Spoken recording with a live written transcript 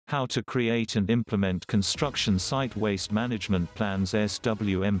How to create and implement construction site waste management plans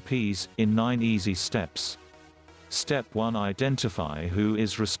SWMPs, in 9 easy steps. Step 1. Identify who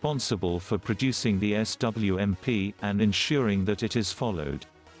is responsible for producing the SWMP, and ensuring that it is followed.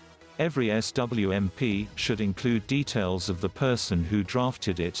 Every SWMP should include details of the person who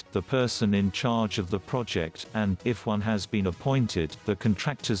drafted it, the person in charge of the project, and, if one has been appointed, the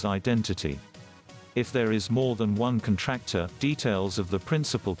contractor's identity. If there is more than one contractor, details of the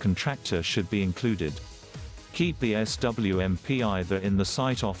principal contractor should be included. Keep the SWMP either in the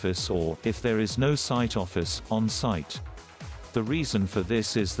site office or, if there is no site office, on site. The reason for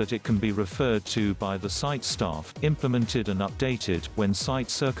this is that it can be referred to by the site staff, implemented and updated, when site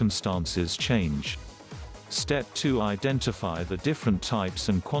circumstances change. Step 2. Identify the different types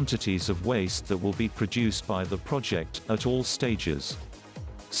and quantities of waste that will be produced by the project, at all stages.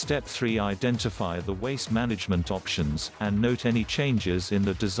 Step 3. Identify the waste management options, and note any changes in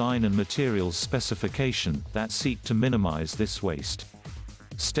the design and materials specification, that seek to minimize this waste.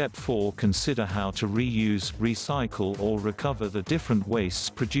 Step 4. Consider how to reuse, recycle or recover the different wastes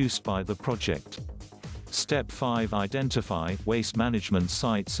produced by the project. Step 5. Identify waste management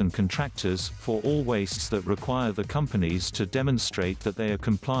sites and contractors, for all wastes that require the companies to demonstrate that they are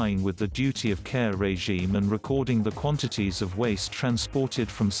complying with the duty of care regime and recording the quantities of waste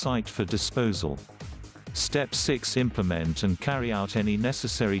transported from site for disposal. Step 6. Implement and carry out any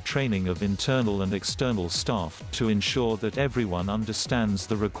necessary training of internal and external staff, to ensure that everyone understands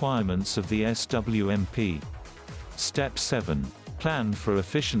the requirements of the SWMP. Step 7. Plan for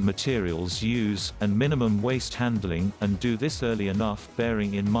efficient materials use, and minimum waste handling, and do this early enough,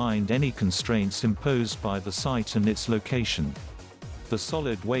 bearing in mind any constraints imposed by the site and its location. The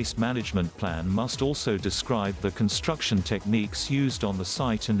solid waste management plan must also describe the construction techniques used on the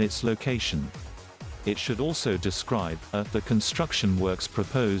site and its location. It should also describe the construction works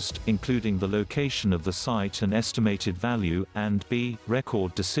proposed, including the location of the site and estimated value, and b.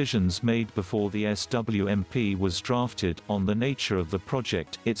 record decisions made before the SWMP was drafted, on the nature of the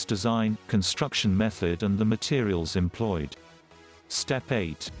project, its design, construction method and the materials employed. Step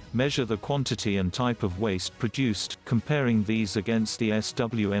 8. Measure the quantity and type of waste produced, comparing these against the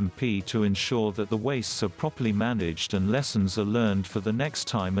SWMP to ensure that the wastes are properly managed and lessons are learned for the next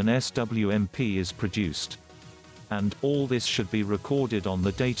time an SWMP is produced. And, all this should be recorded on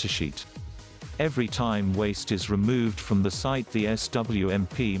the datasheet. Every time waste is removed from the site, the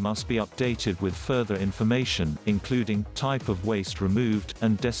SWMP must be updated with further information, including type of waste removed,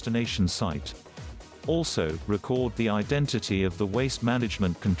 and destination site. Also, record the identity of the waste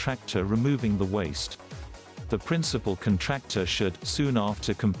management contractor removing the waste. The principal contractor should, soon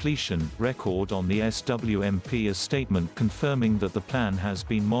after completion, record on the SWMP a statement confirming that the plan has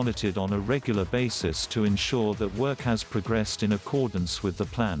been monitored on a regular basis to ensure that work has progressed in accordance with the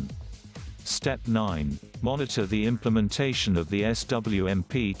plan. Step 9. Monitor the implementation of the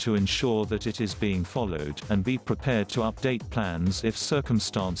SWMP to ensure that it is being followed, and be prepared to update plans if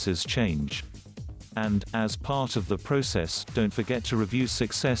circumstances change. And, as part of the process, don't forget to review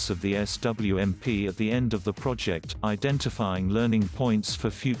success of the SWMP at the end of the project, identifying learning points for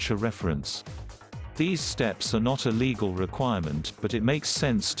future reference. These steps are not a legal requirement, but it makes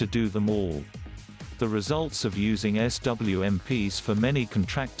sense to do them all. The results of using SWMPs for many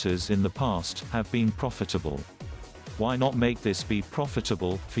contractors in the past have been profitable. Why not make this be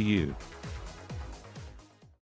profitable for you?